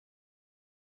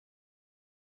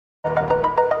Over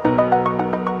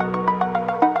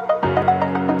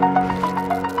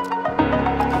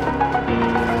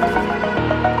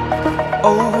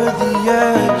the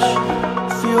edge,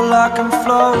 feel like I'm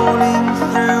floating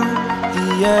through the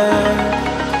air.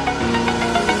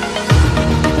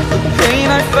 The pain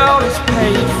I felt is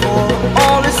paid for,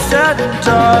 all is said and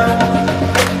done.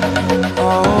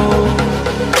 Oh,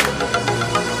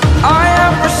 I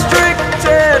am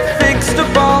restricted, fixed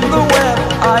upon the web.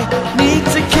 I need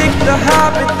to kick the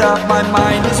habit that my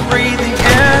mind is breathing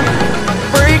in.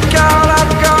 Break out,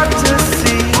 I've got to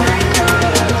see.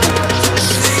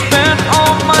 Spent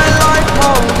all my life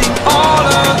holding all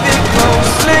of it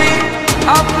closely.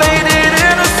 I played it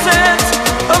innocent,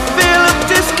 a feel of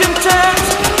discontent.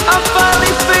 I'm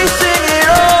finally facing it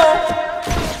all,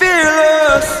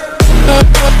 fearless.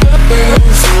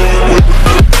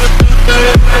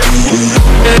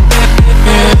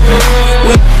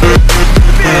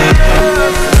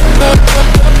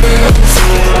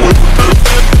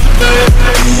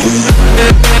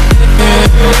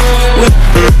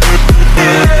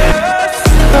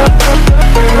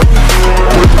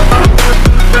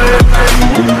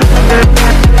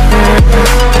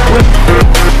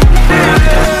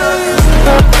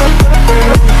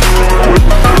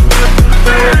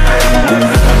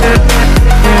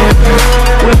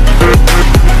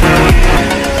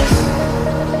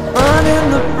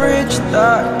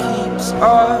 That keeps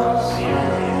us.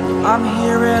 I'm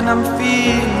here and I'm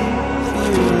feeling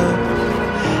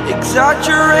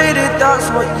exaggerated, that's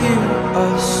what you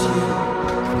assume.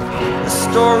 The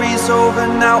story's over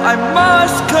now, I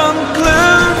must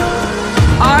conclude.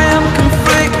 I am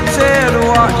conflicted,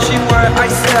 watching where I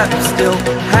step still,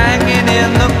 hanging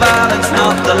in the balance.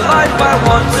 Not the life I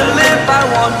want to live, I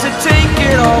want to take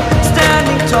it all.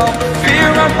 Standing tall, fear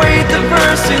I weighed the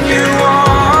person you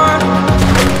are.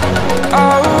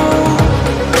 Oh,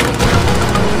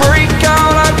 break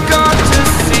out, I've got to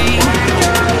see.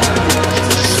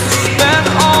 Spent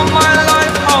all my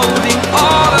life holding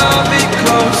all of it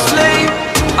closely.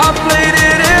 I played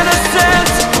it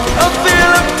innocent, a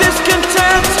feel of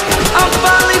discontent. I'm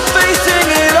finally facing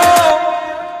it all,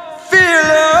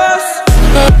 fearless.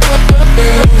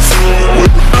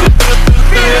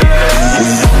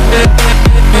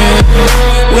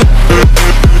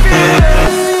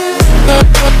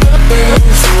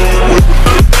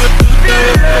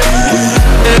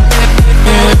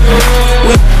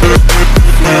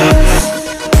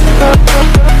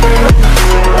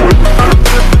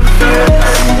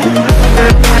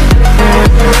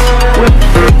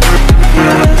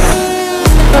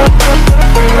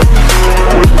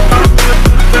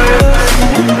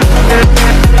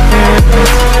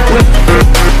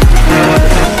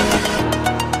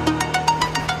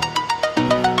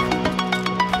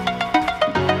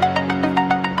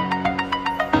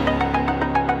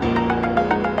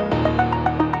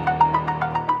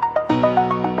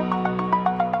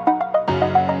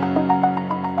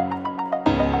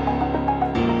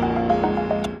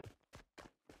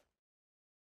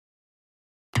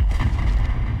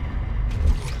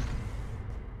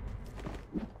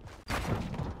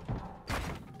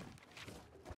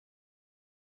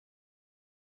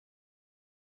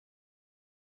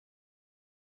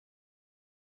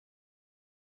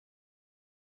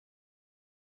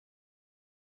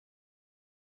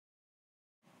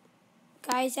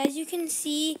 Guys, as you can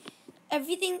see,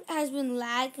 everything has been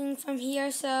lagging from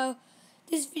here, so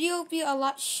this video will be a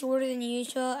lot shorter than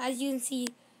usual. As you can see,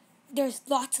 there's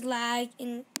lots of lag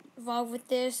involved with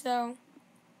this, so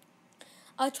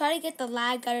I'll try to get the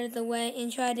lag out of the way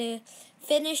and try to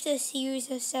finish the series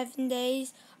of 7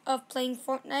 days of playing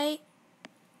Fortnite.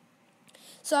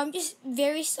 So I'm just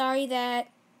very sorry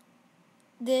that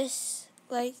this,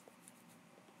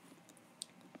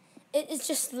 it's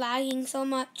just lagging so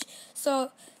much.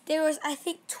 So there was, I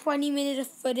think, 20 minutes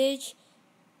of footage,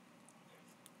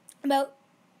 about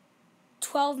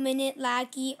 12-minute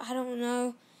laggy, I don't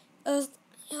know. It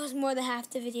was more than half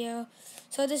the video.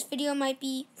 So this video might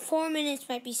be 4 minutes,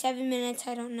 might be 7 minutes,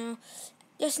 I don't know.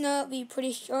 Just know it'll be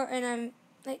pretty short, and I'm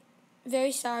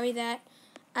very sorry that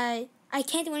I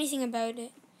can't do anything about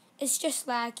it. It's just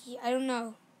laggy. I don't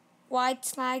know why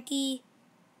it's laggy.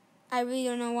 I really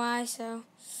don't know why, so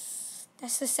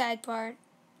that's the sad part.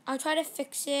 I'll try to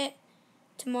fix it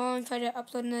tomorrow and try to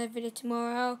upload another video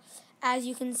tomorrow. As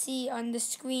you can see on the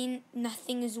screen,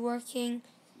 nothing is working.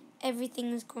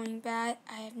 Everything is going bad.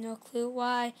 I have no clue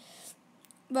why.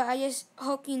 But I just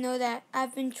hope you know that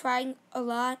I've been trying a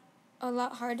lot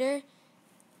harder.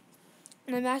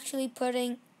 And I'm actually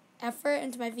putting effort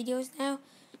into my videos now.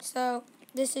 So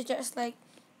this is just like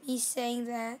me saying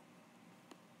that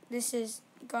this has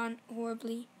gone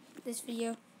horribly. this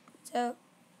video. So,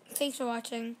 thanks for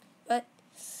watching, but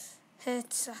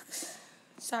it sucks.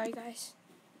 Sorry, guys.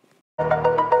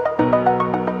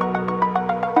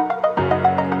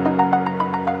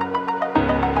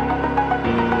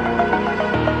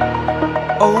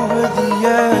 Over the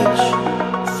edge,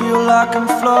 feel like I'm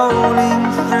floating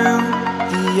through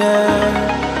the air.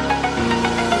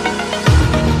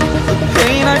 The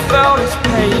pain I felt is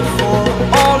paid for,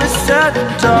 all is said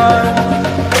and done.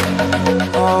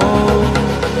 Oh,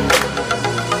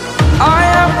 I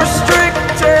am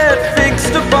restricted,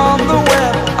 fixed upon the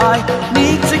web. I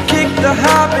need to kick the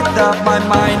habit that my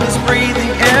mind is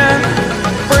breathing in.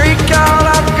 Break out,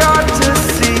 I've got to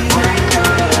see.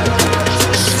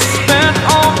 Spent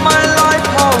all my life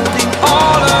holding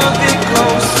all of it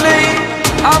closely.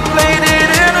 I played it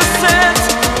innocent,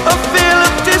 a feel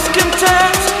of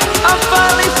discontent. I'm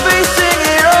finally facing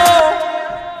it all,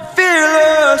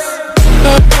 fearless.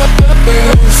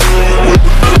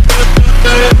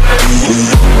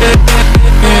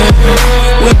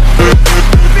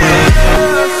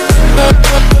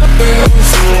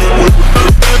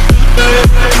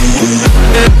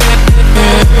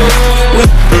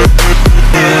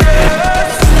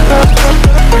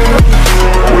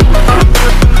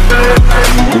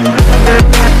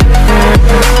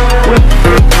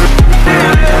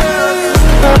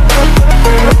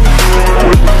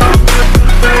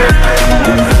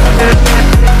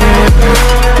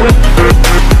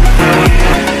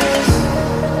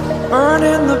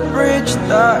 Burning the bridge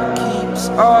that keeps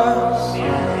us.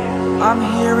 I'm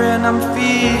here and I'm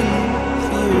feeling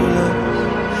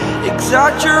fearless.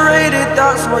 Exaggerated,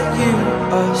 that's what you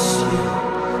assume.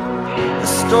 The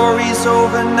story's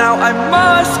over now, I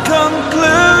must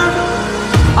conclude.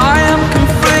 I am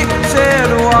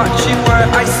conflicted, watching where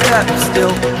I step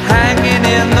still, hanging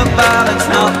in the balance,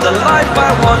 not the life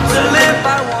I want